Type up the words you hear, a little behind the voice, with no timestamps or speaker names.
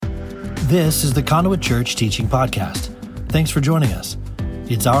This is the Conduit Church Teaching Podcast. Thanks for joining us.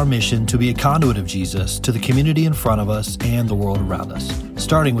 It's our mission to be a conduit of Jesus to the community in front of us and the world around us,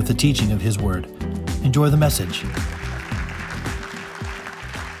 starting with the teaching of His Word. Enjoy the message.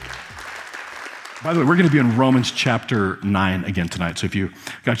 By the way, we're going to be in Romans chapter 9 again tonight. So if you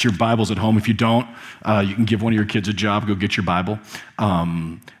got your Bibles at home, if you don't, you can give one of your kids a job, go get your Bible.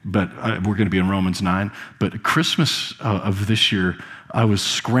 But we're going to be in Romans 9. But at Christmas of this year, I was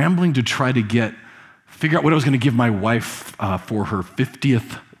scrambling to try to figure out what I was going to give my wife for her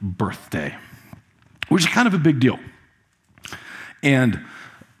 50th birthday, which is kind of a big deal. And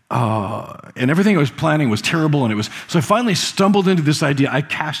everything I was planning was terrible, so I finally stumbled into this idea. I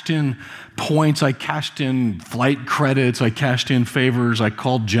cashed in points, I cashed in flight credits, I cashed in favors. I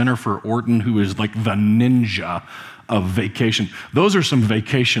called Jennifer Orton, who is like the ninja of vacation. Those are some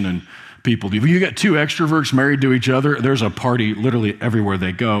vacationing people. If you get two extroverts married to each other, there's a party literally everywhere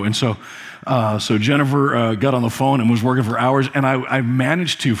they go. And so Jennifer got on the phone and was working for hours, and I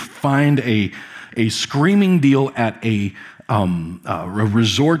managed to find a screaming deal at a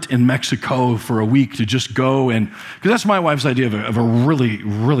resort in Mexico for a week to just go, and because that's my wife's idea of a really,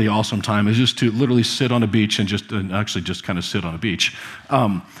 really awesome time, is just to literally sit on a beach and just kind of sit on a beach.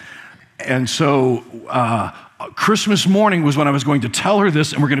 And so Christmas morning was when I was going to tell her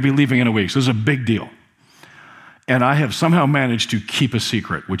this, and we're going to be leaving in a week. So this is a big deal. And I have somehow managed to keep a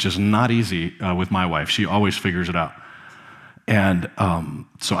secret, which is not easy with my wife. She always figures it out. And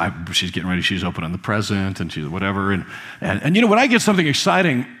she's getting ready. She's opening the present and she's whatever. And you know, when I get something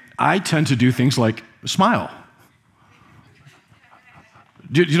exciting, I tend to do things like smile.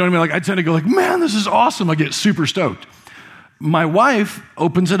 Do you know what I mean? Like I tend to go like, man, this is awesome. I get super stoked. My wife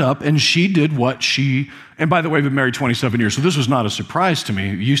opens it up and she did and by the way, I've been married 27 years, so this was not a surprise to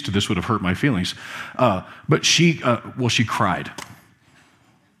me. Used to this would have hurt my feelings. But she cried.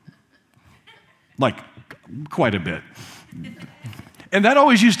 Like quite a bit. And that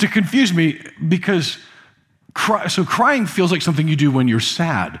always used to confuse me because crying feels like something you do when you're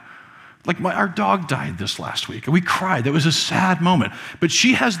sad. Like our dog died this last week and we cried. That was a sad moment. But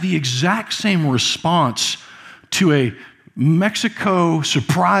she has the exact same response to a Mexico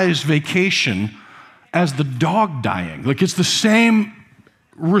surprise vacation as the dog dying. Like it's the same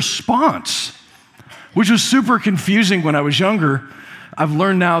response, which was super confusing when I was younger. I've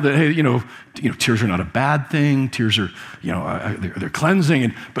learned now that, hey, you know, tears are not a bad thing. Tears are, they're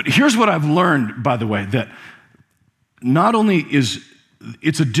cleansing. But here's what I've learned, by the way, that not only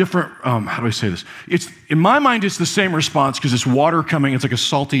it's a different, how do I say this? In my mind, it's the same response because it's water coming. It's like a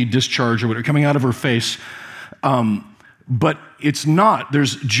salty discharge or whatever coming out of her face. But it's not.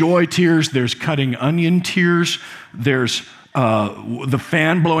 There's joy tears. There's cutting onion tears. There's the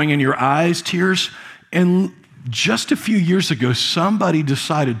fan blowing in your eyes tears. And just a few years ago, somebody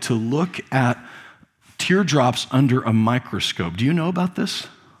decided to look at teardrops under a microscope. Do you know about this?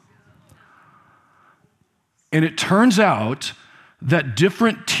 And it turns out that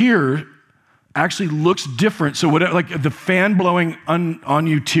different tear actually looks different. So whatever, like the fan blowing on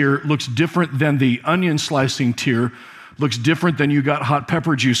you tear looks different than the onion slicing tear, looks different than you got hot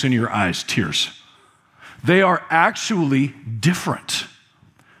pepper juice in your eyes tears. They are actually different.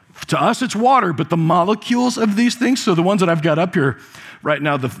 To us, it's water, but the molecules of these things, so the ones that I've got up here right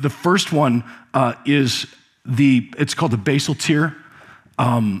now, the first one it's called the basal tear.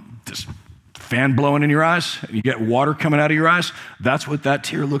 This fan blowing in your eyes, and you get water coming out of your eyes. That's what that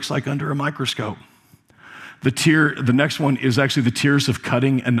tear looks like under a microscope. The next one is actually the tears of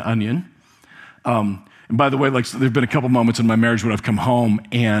cutting an onion. And by the way, like there've been a couple moments in my marriage when I've come home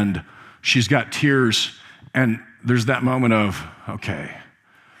and she's got tears, and there's that moment of, okay,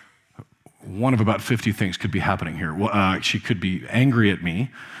 one of about 50 things could be happening here. Well, she could be angry at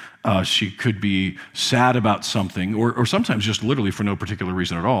me. She could be sad about something, or sometimes just literally for no particular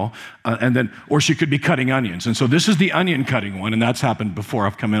reason at all. Or she could be cutting onions. And so this is the onion cutting one, and that's happened before.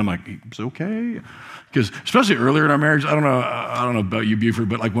 I've come in, I'm like, it's okay. Because especially earlier in our marriage, I don't know about you, Buford,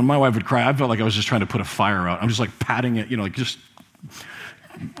 but like when my wife would cry, I felt like I was just trying to put a fire out. I'm just like patting it, like just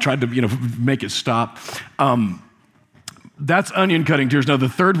tried to, make it stop. That's onion cutting tears. Now the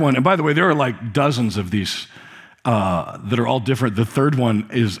third one, and by the way, there are like dozens of these that are all different. The third one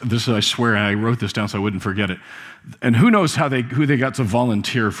is this. I swear, I wrote this down so I wouldn't forget it. And who knows who they got to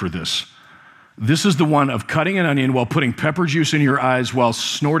volunteer for this? This is the one of cutting an onion while putting pepper juice in your eyes, while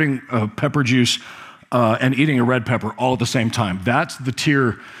snorting pepper juice and eating a red pepper all at the same time. That's the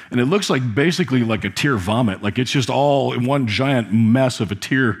tear, and it looks like basically like a tear vomit. Like it's just all in one giant mess of a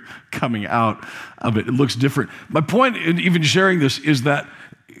tear coming out of it. It looks different. My point in even sharing this is that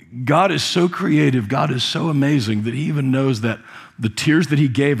God is so creative, God is so amazing that he even knows that the tears that he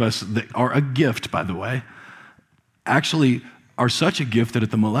gave us, that are a gift, by the way, actually are such a gift that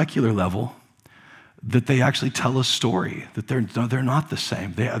at the molecular level, that they actually tell a story, that they're not the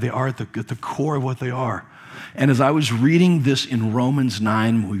same. They are at the core of what they are. And as I was reading this in Romans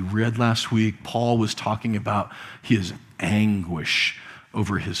 9, we read last week, Paul was talking about his anguish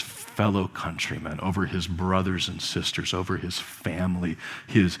over his fellow countrymen, over his brothers and sisters, over his family,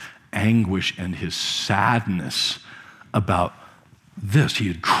 his anguish and his sadness about this. He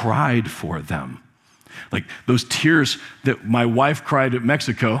had cried for them. Like those tears that my wife cried at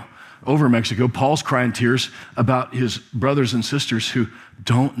Mexico, over Mexico, Paul's crying tears about his brothers and sisters who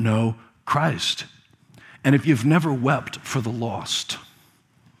don't know Christ. And if you've never wept for the lost,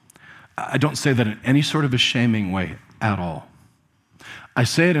 I don't say that in any sort of a shaming way at all. I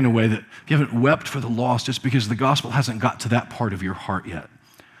say it in a way that if you haven't wept for the lost, it's because the gospel hasn't got to that part of your heart yet.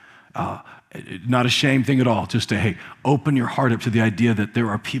 Not a shame thing at all, just to, hey, open your heart up to the idea that there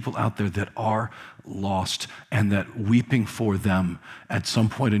are people out there that are lost and that weeping for them at some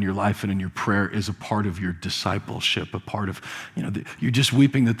point in your life and in your prayer is a part of your discipleship, a part of, you're just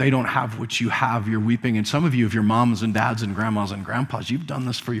weeping that they don't have what you have. You're weeping, and some of you, if you're moms and dads and grandmas and grandpas, you've done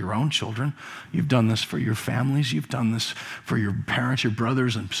this for your own children. You've done this for your families. You've done this for your parents, your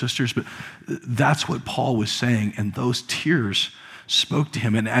brothers and sisters. But that's what Paul was saying, and those tears spoke to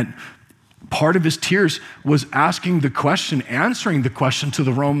him. And part of his tears was answering the question to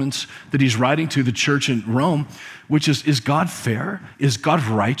the Romans that he's writing to, the church in Rome, which is God fair? Is God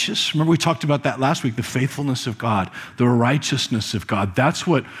righteous? Remember we talked about that last week, the faithfulness of God, the righteousness of God. That's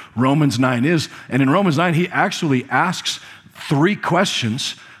what Romans 9 is. And in Romans 9, he actually asks 3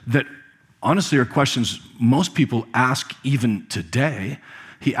 questions that honestly are questions most people ask even today.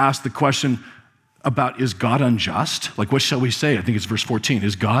 He asked the question about, is God unjust? Like, what shall we say? I think it's verse 14.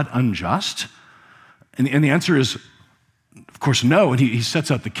 Is God unjust? And the answer is, of course, no. And he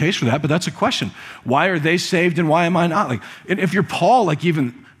sets out the case for that, but that's a question. Why are they saved and why am I not? And if you're Paul,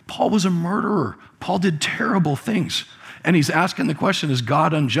 Paul was a murderer. Paul did terrible things. And he's asking the question, is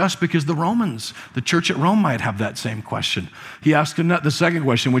God unjust? Because the church at Rome might have that same question. He asked the second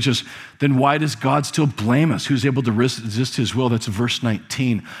question, which is, then why does God still blame us? Who's able to resist his will? That's verse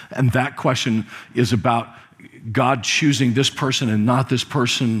 19. And that question is about God choosing this person and not this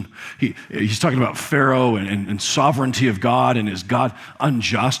person. He's talking about Pharaoh and sovereignty of God, and is God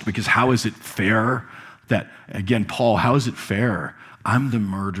unjust? Because how is it fair that, again, Paul, how is it fair? I'm the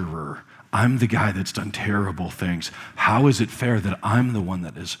murderer. I'm the guy that's done terrible things. How is it fair that I'm the one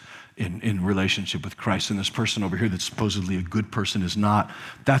that is in relationship with Christ and this person over here that's supposedly a good person is not?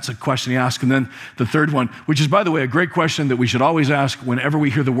 That's a question he asks. And then the third one, which is, by the way, a great question that we should always ask whenever we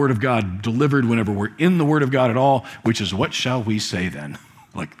hear the word of God delivered, whenever we're in the word of God at all, which is, what shall we say then?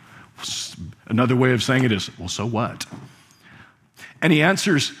 Like, another way of saying it is, well, so what? And he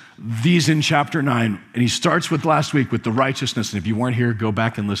answers these in chapter 9, and he starts with last week with the righteousness, and if you weren't here, go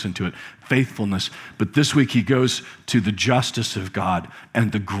back and listen to it, faithfulness. But this week he goes to the justice of God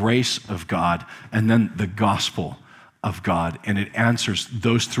and the grace of God, and then the gospel of God, and it answers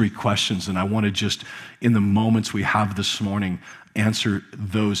those 3 questions. And I want to just, in the moments we have this morning, answer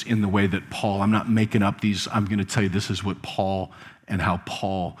those in the way that Paul, I'm not making up these, I'm going to tell you this is what Paul and how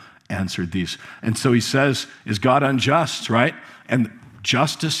Paul answered these. And so he says, is God unjust, right? And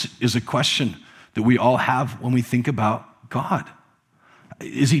justice is a question that we all have when we think about God.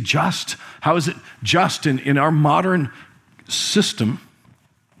 Is he just? How is it just in our modern system?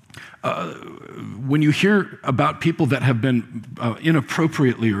 When you hear about people that have been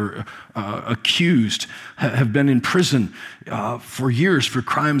inappropriately or accused, have been in prison for years for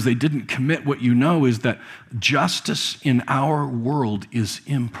crimes they didn't commit, what you know is that justice in our world is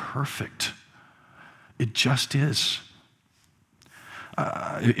imperfect. It just is.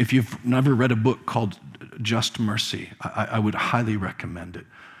 If you've never read a book called Just Mercy, I would highly recommend it.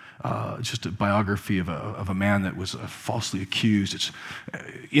 It's just a biography of a man that was falsely accused. It's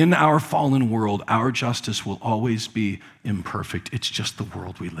in our fallen world, our justice will always be imperfect. It's just the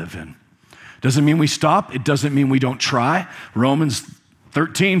world we live in. Doesn't mean we stop. It doesn't mean we don't try. Romans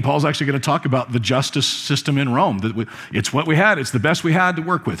 13, Paul's actually going to talk about the justice system in Rome. It's what we had. It's the best we had to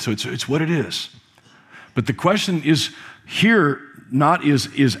work with. So it's what it is. But the question is here, not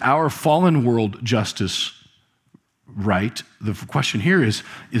is our fallen world justice right? The question here is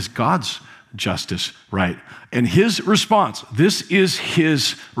God's justice right? And his response, this is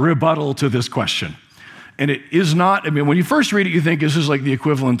his rebuttal to this question. And it is not, when you first read it, you think this is like the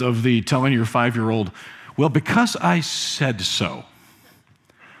equivalent of the telling your 5-year-old, well, because I said so.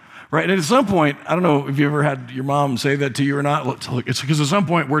 right? And at some point, I don't know if you ever had your mom say that to you or not. Look, it's because at some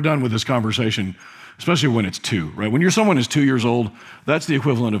point we're done with this conversation, especially when it's 2, right? When someone is 2 years old, that's the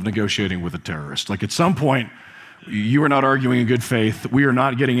equivalent of negotiating with a terrorist. Like at some point, you are not arguing in good faith. We are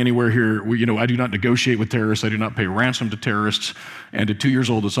not getting anywhere here. I do not negotiate with terrorists. I do not pay ransom to terrorists. And at 2 years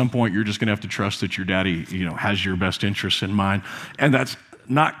old, at some point, you're just going to have to trust that your daddy, has your best interests in mind. And that's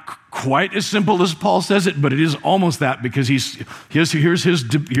not quite as simple as Paul says it, but it is almost that, because here's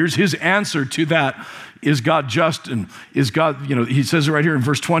his answer to that. Is God just? And is God, he says it right here in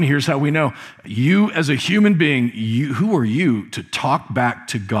verse 20. Here's how we know. You as a human being, who are you to talk back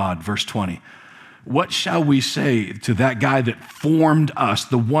to God? Verse 20. What shall we say to that guy that formed us,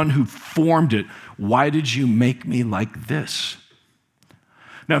 the one who formed it? Why did you make me like this?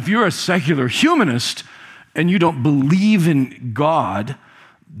 Now, if you're a secular humanist and you don't believe in God,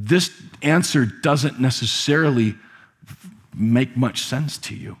 this answer doesn't necessarily make much sense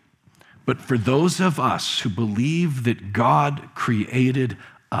to you. But for those of us who believe that God created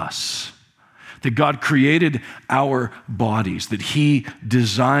us, that God created our bodies, that he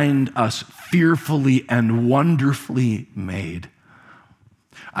designed us fearfully and wonderfully made.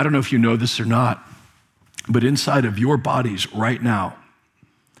 I don't know if you know this or not, but inside of your bodies right now,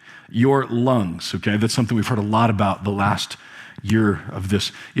 your lungs, okay, that's something we've heard a lot about the last year of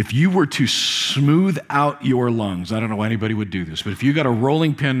this. If you were to smooth out your lungs, I don't know why anybody would do this, but if you got a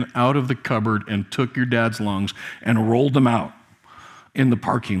rolling pin out of the cupboard and took your dad's lungs and rolled them out in the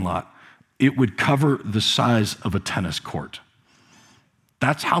parking lot, it would cover the size of a tennis court.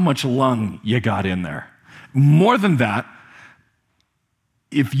 That's how much lung you got in there. More than that,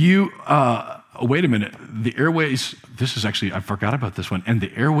 if you, wait a minute, the airways, I forgot about this one, and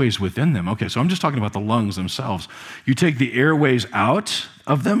the airways within them. Okay, so I'm just talking about the lungs themselves. You take the airways out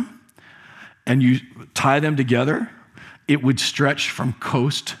of them and you tie them together, it would stretch from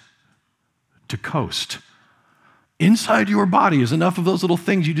coast to coast. Inside your body is enough of those little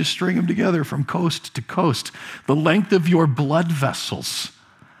things, you just string them together from coast to coast. The length of your blood vessels,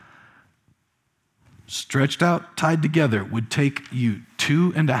 stretched out, tied together, would take you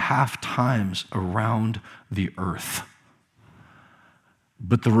 2.5 times around the earth.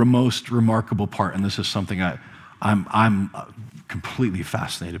 But the most remarkable part, and this is something I'm completely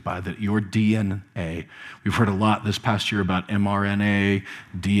fascinated by, that your DNA, we've heard a lot this past year about mRNA,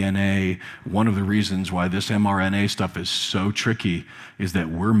 DNA. One of the reasons why this mRNA stuff is so tricky is that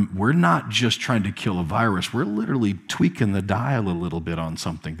we're not just trying to kill a virus, we're literally tweaking the dial a little bit on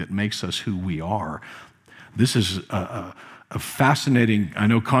something that makes us who we are. This is a fascinating, I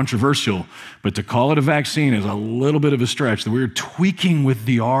know controversial, but to call it a vaccine is a little bit of a stretch. That we're tweaking with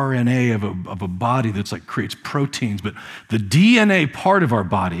the RNA of a body that's creates proteins. But the DNA part of our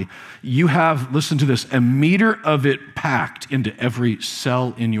body, you have, listen to this, 1 meter of it packed into every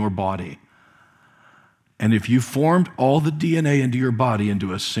cell in your body. And if you formed all the DNA into your body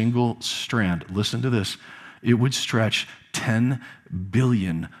into a single strand, listen to this, it would stretch 10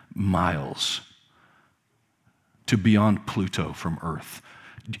 billion miles to beyond Pluto from Earth,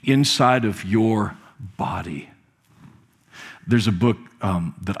 inside of your body. There's a book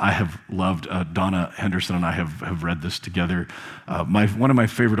that I have loved. Donna Henderson and I have read this together. One of my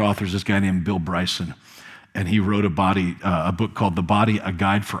favorite authors is a guy named Bill Bryson, and he wrote a book called The Body, A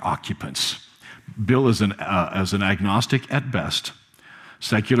Guide for Occupants. Bill is as an agnostic at best,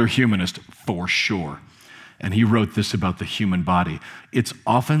 secular humanist for sure. And he wrote this about the human body. It's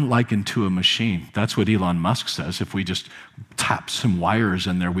often likened to a machine. That's what Elon Musk says. If we just tap some wires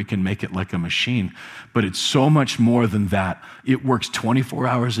in there, we can make it like a machine. But it's so much more than that. It works 24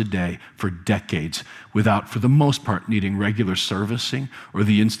 hours a day for decades without, for the most part, needing regular servicing or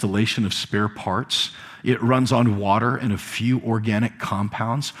the installation of spare parts. It runs on water and a few organic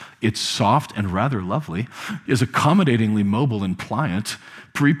compounds. It's soft and rather lovely, is accommodatingly mobile and pliant,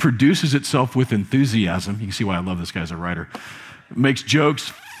 reproduces itself with enthusiasm. You can see why I love this guy as a writer. Makes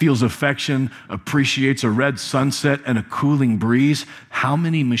jokes, feels affection, appreciates a red sunset and a cooling breeze. How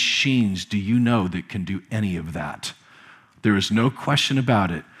many machines do you know that can do any of that? There is no question about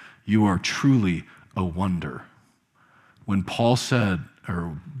it. You are truly a wonder. When Paul said,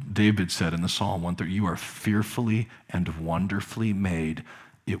 or David said in the Psalm 130, you are fearfully and wonderfully made,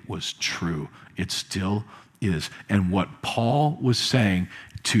 it was true. It still is. And what Paul was saying,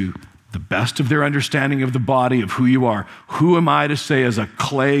 to the best of their understanding of the body, of who you are, who am I to say as a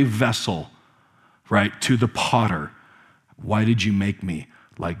clay vessel, right, to the potter, why did you make me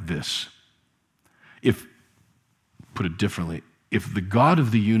like this? Put it differently, if the God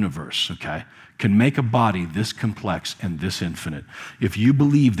of the universe, okay, can make a body this complex and this infinite, if you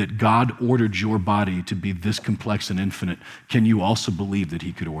believe that God ordered your body to be this complex and infinite, can you also believe that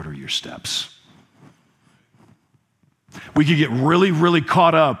he could order your steps? We could get really, really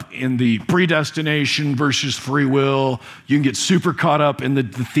caught up in the predestination versus free will. You can get super caught up in the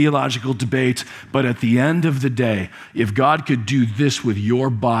theological debates. But at the end of the day, if God could do this with your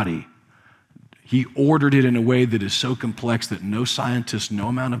body, he ordered it in a way that is so complex that no scientist, no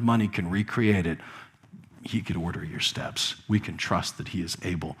amount of money can recreate it. He could order your steps. We can trust that he is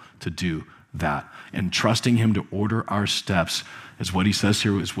able to do that. And trusting him to order our steps is what he says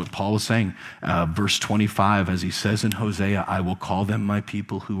here, is what Paul is saying. Verse 25, as he says in Hosea, I will call them my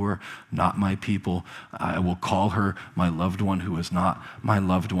people who are not my people. I will call her my loved one who is not my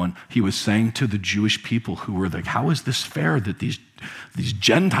loved one. He was saying to the Jewish people who were like, how is this fair that these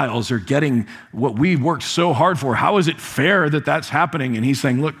Gentiles are getting what we worked so hard for? How is it fair that that's happening? And he's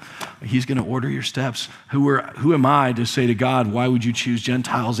saying, look, he's going to order your steps. Who am I to say to God, why would you choose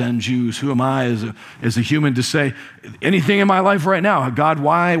Gentiles and Jews? Who am I as a human to say anything in my life right now? God,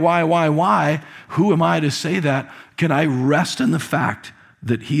 why? Who am I to say that? Can I rest in the fact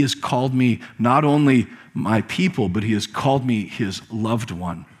that he has called me not only my people, but he has called me his loved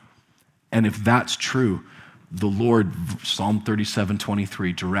one? And if that's true, the Lord, Psalm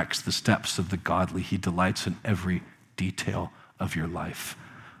 37:23, directs the steps of the godly. He delights in every detail of your life.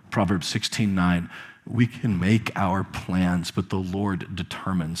 Proverbs 16:9, we can make our plans, but the Lord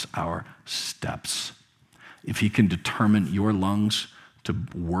determines our steps. If he can determine your lungs to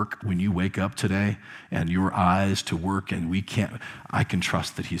work when you wake up today and your eyes to work and I can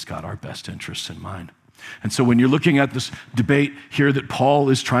trust that he's got our best interests in mind. And so when you're looking at this debate here that Paul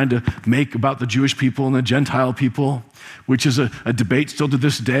is trying to make about the Jewish people and the Gentile people, which is a debate still to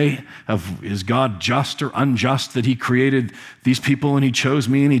this day of is God just or unjust that he created these people and he chose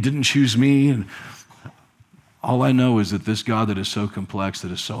me and he didn't choose me? And all I know is that this God that is so complex,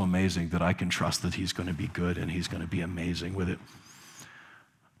 that is so amazing, that I can trust that he's going to be good and he's going to be amazing with it.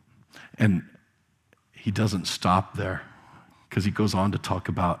 And he doesn't stop there, because he goes on to talk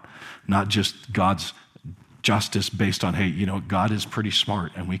about not just God's justice based on, hey, God is pretty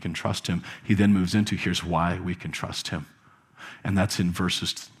smart and we can trust him. He then moves into, here's why we can trust him. And that's in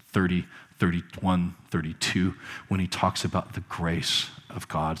verses 30, 31, 32, when he talks about the grace of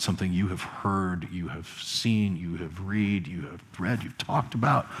God, something you have heard, you have seen, you have read, you've talked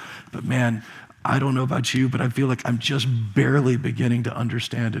about. But man, I don't know about you, but I feel like I'm just barely beginning to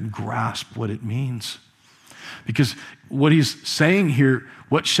understand and grasp what it means. Because what he's saying here,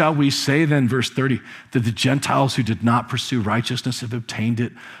 what shall we say then, verse 30, that the Gentiles who did not pursue righteousness have obtained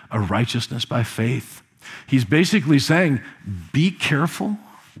it, a righteousness by faith. He's basically saying, be careful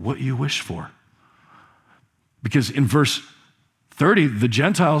what you wish for. Because in verse 30, the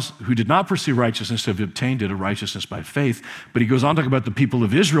Gentiles who did not pursue righteousness have obtained it, a righteousness by faith. But he goes on to talk about the people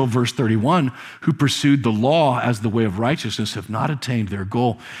of Israel, verse 31, who pursued the law as the way of righteousness, have not attained their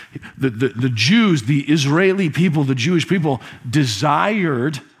goal. The Jews, the Israeli people, the Jewish people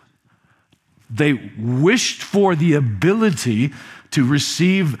they wished for the ability to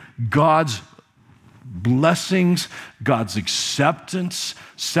receive God's blessings, God's acceptance,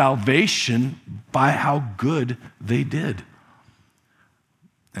 salvation by how good they did.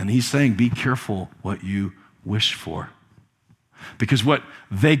 And he's saying, be careful what you wish for. Because what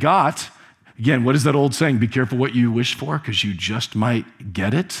they got, again, what is that old saying? Be careful what you wish for, because you just might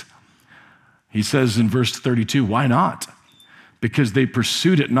get it. He says in verse 32, why not? Because they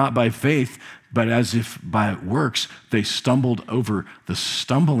pursued it not by faith, but as if by works, they stumbled over the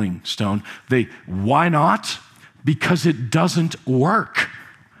stumbling stone. Why not? Because it doesn't work.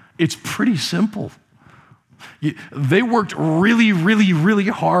 It's pretty simple. They worked really, really, really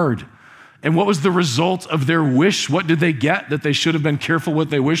hard. And what was the result of their wish? What did they get that they should have been careful what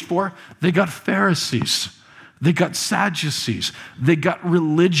they wished for? They got Pharisees. They got Sadducees. They got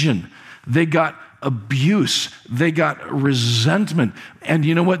religion. They got abuse. They got resentment. And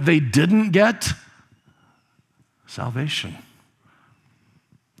you know what they didn't get? Salvation.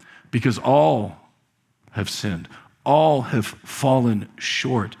 Because all have sinned. All have fallen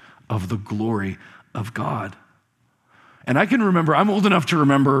short of the glory of God. And I can remember, I'm old enough to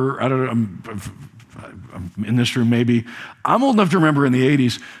remember, I don't know, I'm in this room maybe, I'm old enough to remember in the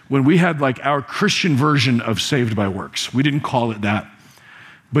 80s when we had like our Christian version of Saved by Works. We didn't call it that,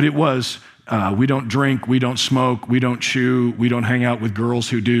 but it was, we don't drink, we don't smoke, we don't chew, we don't hang out with girls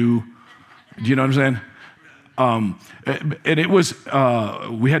who do. Do you know what I'm saying? And it was,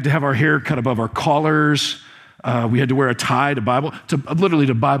 we had to have our hair cut above our collars. We had to wear a tie literally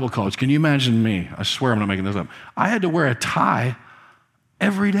to Bible college. Can you imagine me? I swear I'm not making this up. I had to wear a tie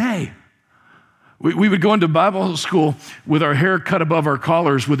every day. We would go into Bible school with our hair cut above our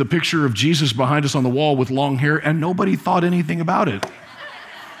collars with a picture of Jesus behind us on the wall with long hair, and nobody thought anything about it.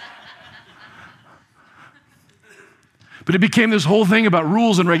 But it became this whole thing about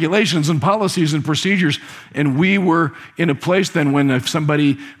rules and regulations and policies and procedures. And we were in a place then when if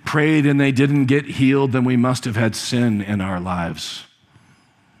somebody prayed and they didn't get healed, then we must have had sin in our lives.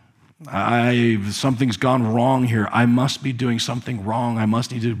 Something's gone wrong here. I must be doing something wrong. I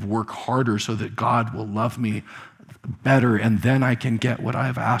must need to work harder so that God will love me better, and then I can get what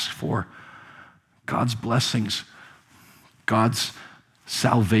I've asked for. God's blessings, God's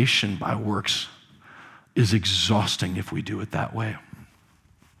salvation by works is exhausting if we do it that way.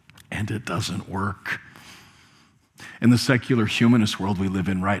 And it doesn't work. In the secular humanist world we live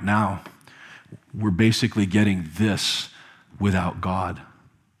in right now, we're basically getting this without God.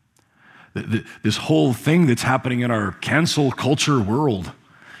 This whole thing that's happening in our cancel culture world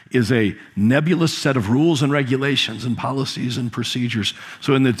is a nebulous set of rules and regulations and policies and procedures.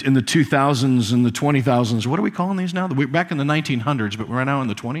 So in the 2000s and the 20,000s, what are we calling these now? We're back in the 1900s, but we're now in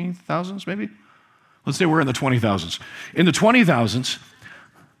the 20,000s maybe? Let's say we're in the 20,000s. In the 20,000s,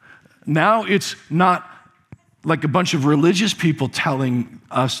 now it's not like a bunch of religious people telling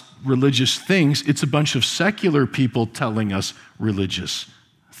us religious things. It's a bunch of secular people telling us religious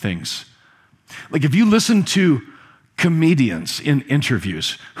things. Like if you listen to comedians in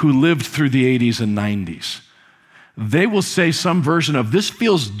interviews who lived through the 80s and 90s, they will say some version of this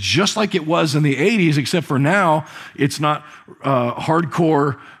feels just like it was in the 80s, except for now it's not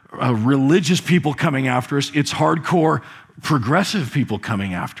hardcore religious people coming after us, it's hardcore progressive people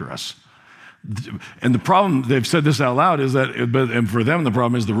coming after us. And the problem, they've said this out loud, is that, and for them the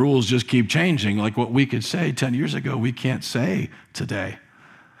problem is the rules just keep changing. Like what we could say 10 years ago, we can't say today.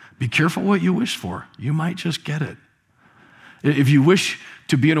 Be careful what you wish for. You might just get it. If you wish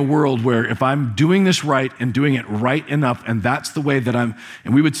to be in a world where if I'm doing this right and doing it right enough, and that's the way that I'm,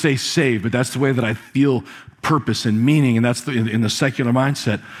 and we would say saved, but that's the way that I feel purpose and meaning, and that's in the secular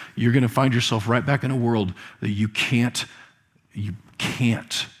mindset, you're going to find yourself right back in a world that you can't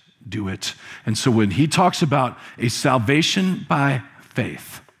do it. And so when he talks about a salvation by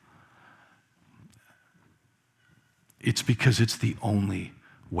faith, it's because it's the only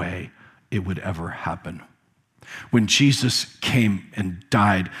way it would ever happen. When Jesus came and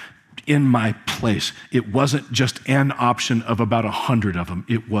died in my place, it wasn't just an option of about 100 of them.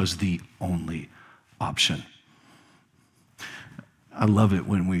 It was the only option. I love it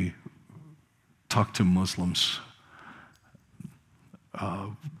when we talk to Muslims.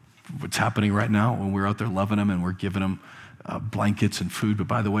 What's happening right now when we're out there loving them and we're giving them blankets and food. But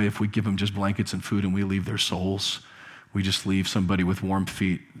by the way, if we give them just blankets and food and we leave their souls, we just leave somebody with warm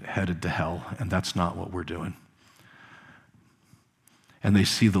feet headed to hell, and that's not what we're doing. And they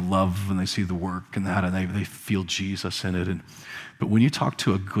see the love and they see the work and that, and they feel Jesus in it. But when you talk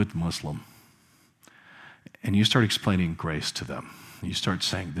to a good Muslim and you start explaining grace to them, you start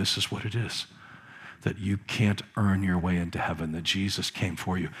saying, this is what it is, that you can't earn your way into heaven, that Jesus came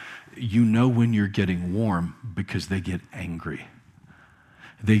for you. You know when you're getting warm because they get angry.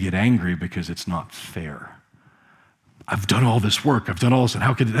 They get angry because it's not fair. I've done all this work, I've done all this, and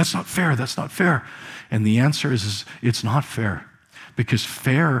how could that's not fair, that's not fair. And the answer is it's not fair. Because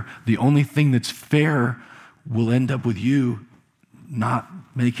fair, the only thing that's fair will end up with you not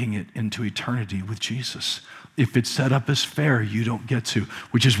making it into eternity with Jesus. If it's set up as fair, you don't get to,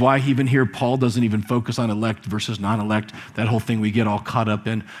 which is why even here, Paul doesn't even focus on elect versus non-elect, that whole thing we get all caught up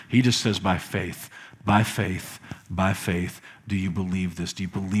in. He just says by faith, by faith, by faith. Do you believe this? Do you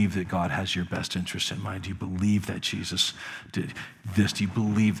believe that God has your best interest in mind? Do you believe that Jesus did this? Do you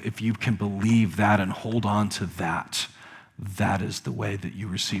believe, if you can believe that and hold on to that, that is the way that you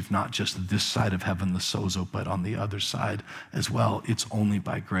receive not just this side of heaven, the sozo, but on the other side as well. It's only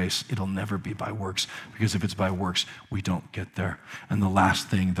by grace. It'll never be by works, because if it's by works, we don't get there. And the last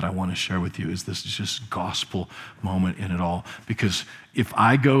thing that I want to share with you is this just gospel moment in it all. Because if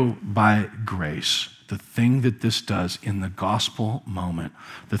I go by grace, the thing that this does in the gospel moment,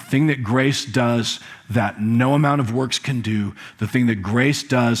 the thing that grace does that no amount of works can do, the thing that grace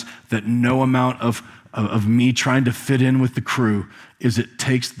does that no amount of me trying to fit in with the crew, is it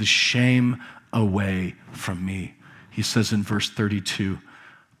takes the shame away from me. He says in verse 32,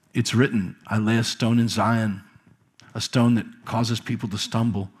 it's written, I lay a stone in Zion, a stone that causes people to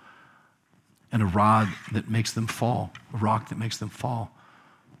stumble, and a rod that makes them fall, a rock that makes them fall.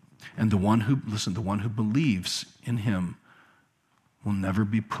 And the one who believes in him will never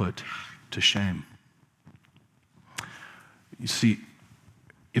be put to shame. You see,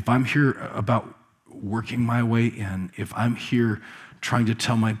 if I'm here about working my way in, if I'm here trying to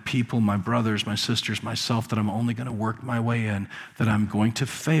tell my people, my brothers, my sisters, myself, that I'm only going to work my way in, that I'm going to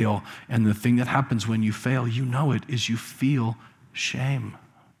fail. And the thing that happens when you fail, you know it, is you feel shame.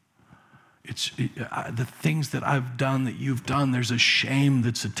 The things that I've done, that you've done, there's a shame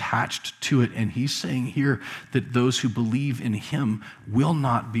that's attached to it. And he's saying here that those who believe in him will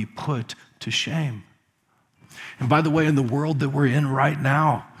not be put to shame. And by the way, in the world that we're in right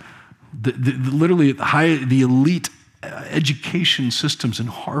now, literally the elite education systems in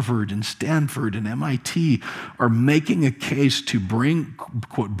Harvard and Stanford and MIT are making a case to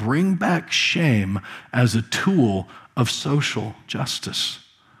quote, bring back shame as a tool of social justice.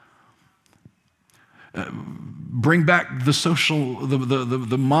 Bring back the social,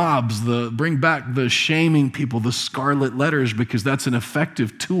 the mobs, bring back the shaming people, the scarlet letters, because that's an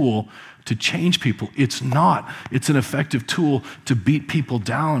effective tool to change people. It's not. It's an effective tool to beat people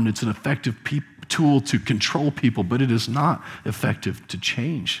down. It's an effective tool to control people, but it is not effective to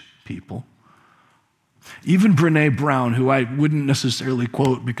change people. Even Brene Brown, who I wouldn't necessarily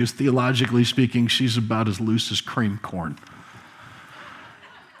quote because theologically speaking, she's about as loose as cream corn.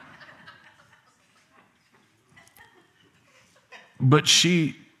 But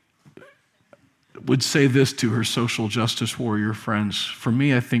she would say this to her social justice warrior friends: for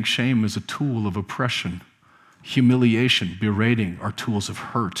me, I think shame is a tool of oppression. Humiliation, berating are tools of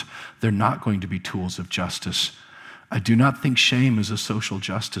hurt. They're not going to be tools of justice. I do not think shame is a social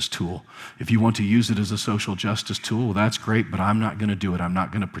justice tool. If you want to use it as a social justice tool, well, that's great, but I'm not going to do it. I'm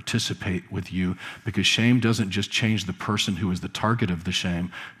not going to participate with you, because shame doesn't just change the person who is the target of the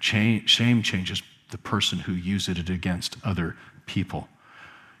shame. Shame changes the person who uses it against other people.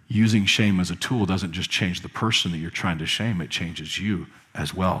 Using shame as a tool doesn't just change the person that you're trying to shame, it changes you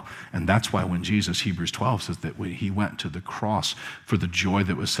as well. And that's why when Jesus, Hebrews 12 says that when he went to the cross for the joy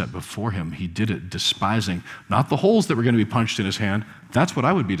that was set before him, he did it despising not the holes that were going to be punched in his hand. That's what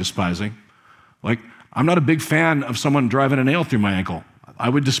I would be despising. Like, I'm not a big fan of someone driving a nail through my ankle. I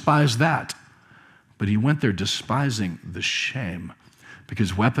would despise that. But he went there despising the shame,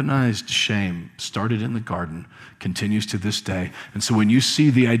 because weaponized shame started in the garden, continues to this day. And so when you see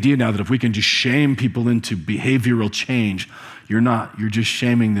the idea now that if we can just shame people into behavioral change, you're not. You're just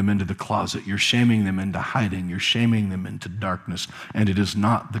shaming them into the closet. You're shaming them into hiding. You're shaming them into darkness. And it is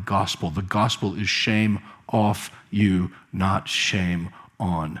not the gospel. The gospel is shame off you, not shame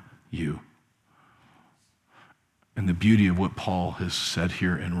on you. And the beauty of what Paul has said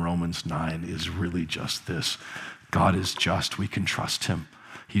here in Romans 9 is really just this. God is just. We can trust him.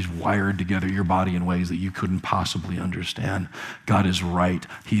 He's wired together your body in ways that you couldn't possibly understand. God is right.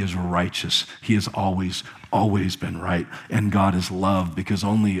 He is righteous. He has always been right. And God is love, because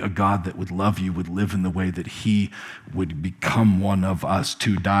only a God that would love you would live in the way that he would become one of us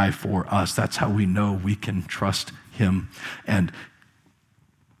to die for us. That's how we know we can trust him. And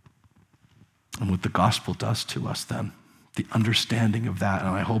what the gospel does to us then, the understanding of that, and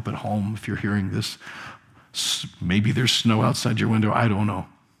I hope at home, if you're hearing this, maybe there's snow outside your window, I don't know.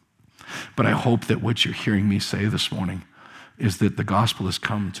 But I hope that what you're hearing me say this morning is that the gospel has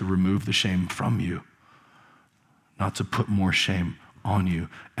come to remove the shame from you, not to put more shame on you.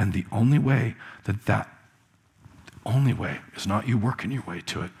 And the only way is not you working your way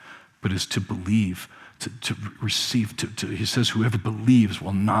to it, but is to believe, to receive, he says, whoever believes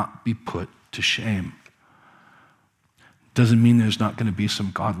will not be put to shame. Doesn't mean there's not going to be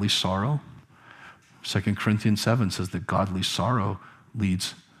some godly sorrow. 2 Corinthians 7 says that godly sorrow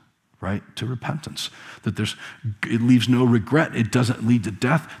leads right to repentance. That it leaves no regret. It doesn't lead to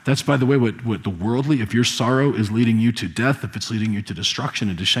death. That's, by the way, what the worldly, if your sorrow is leading you to death, if it's leading you to destruction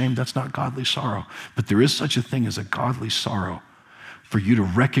and to shame, that's not godly sorrow. But there is such a thing as a godly sorrow, for you to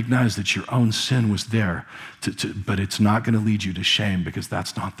recognize that your own sin was there, but it's not going to lead you to shame, because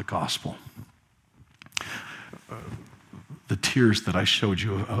that's not the gospel. The tears that I showed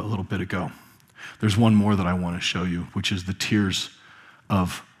you a little bit ago, there's one more that I want to show you, which is the tears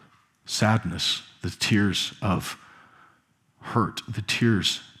of sadness, the tears of hurt, the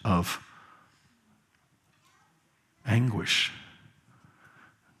tears of anguish.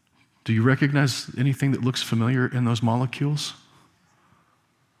 Do you recognize anything that looks familiar in those molecules?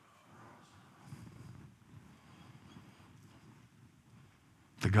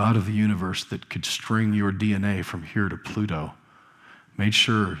 The God of the universe that could string your DNA from here to Pluto made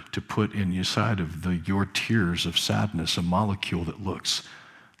sure to put in your side of your tears of sadness a molecule that looks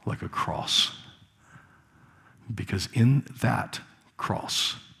like a cross. Because in that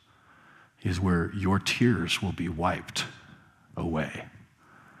cross is where your tears will be wiped away.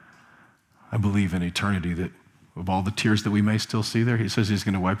 I believe in eternity that of all the tears that we may still see there, he says he's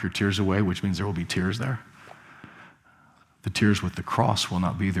going to wipe your tears away, which means there will be tears there. The tears with the cross will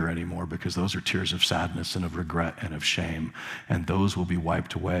not be there anymore, because those are tears of sadness and of regret and of shame, and those will be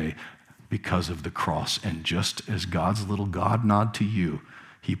wiped away because of the cross. And just as God's little God nod to you,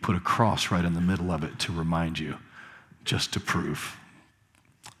 he put a cross right in the middle of it to remind you, just to prove.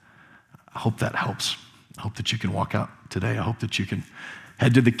 I hope that helps. I hope that you can walk out today. I hope that you can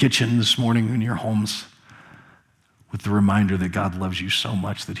head to the kitchen this morning in your homes with the reminder that God loves you so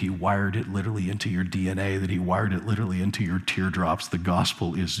much that he wired it literally into your DNA, that he wired it literally into your teardrops. The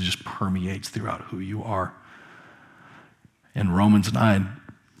gospel just permeates throughout who you are. In Romans 9,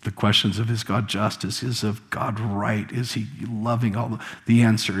 the questions of, is God just? Is of God right? Is he loving? The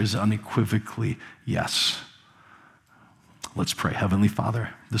answer is unequivocally yes. Let's pray. Heavenly Father,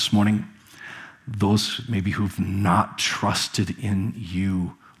 this morning, those maybe who've not trusted in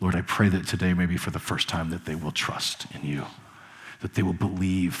you, Lord, I pray that today, maybe for the first time, that they will trust in you, that they will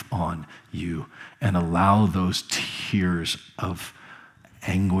believe on you, and allow those tears of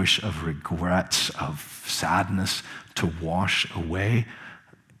anguish, of regrets, of sadness to wash away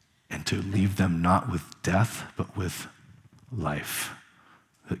and to leave them not with death, but with life,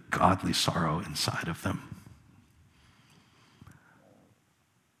 the godly sorrow inside of them.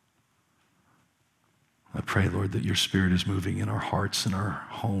 I pray, Lord, that your Spirit is moving in our hearts and our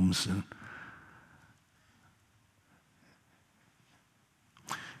homes,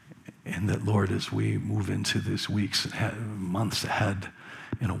 and that, Lord, as we move into these weeks and months ahead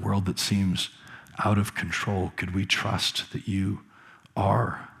in a world that seems out of control, could we trust that you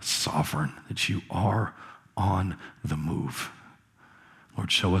are sovereign, that you are on the move.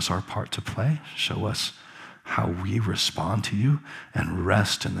 Lord, show us our part to play. Show us how we respond to you, and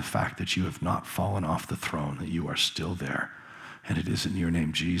rest in the fact that you have not fallen off the throne, that you are still there. And it is in your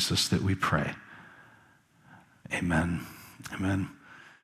name, Jesus, that we pray. Amen. Amen.